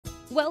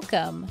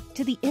Welcome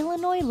to the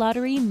Illinois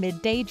Lottery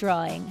Midday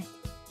Drawing.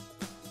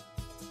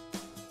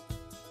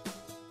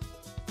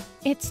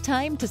 It's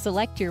time to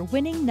select your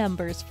winning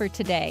numbers for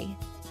today.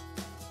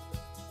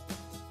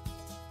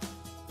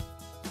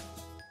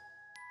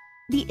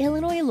 The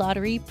Illinois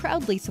Lottery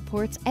proudly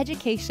supports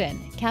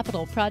education,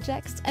 capital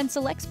projects, and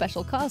select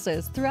special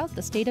causes throughout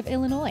the state of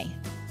Illinois.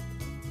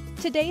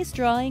 Today's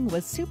drawing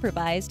was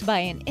supervised by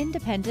an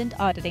independent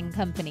auditing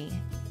company.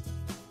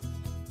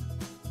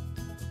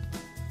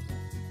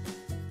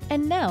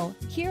 And now,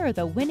 here are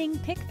the winning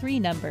Pick 3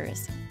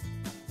 numbers.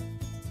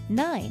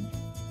 9,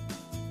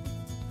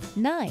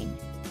 9,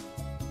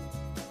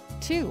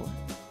 2,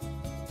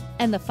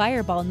 and the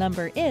fireball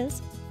number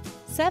is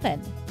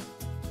 7.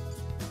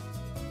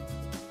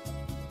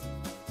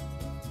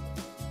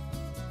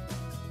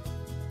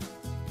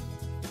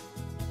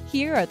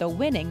 Here are the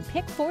winning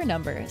Pick 4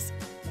 numbers.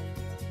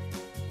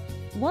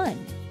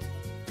 1,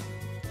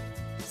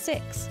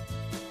 6,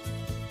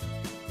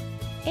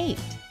 8,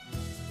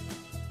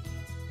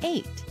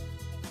 8,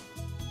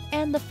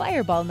 and the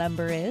fireball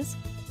number is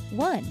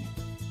 1.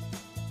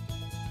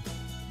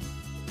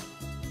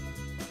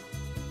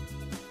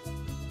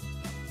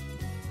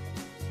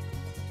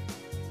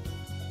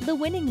 The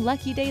winning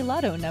Lucky Day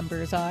Lotto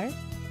numbers are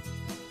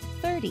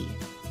 30,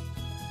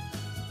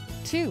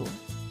 2,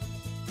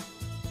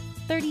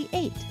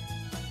 38,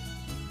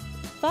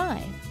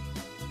 5,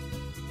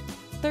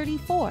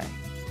 34.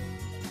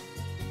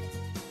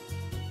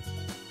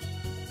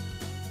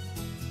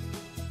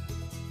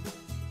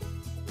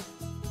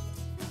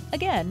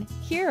 Again,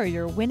 here are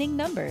your winning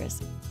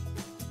numbers.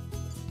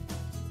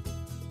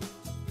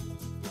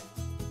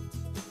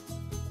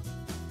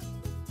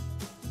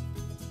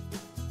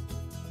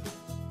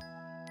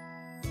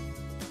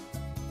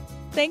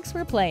 Thanks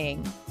for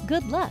playing.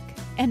 Good luck,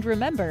 and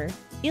remember,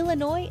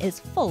 Illinois is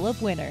full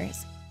of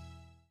winners.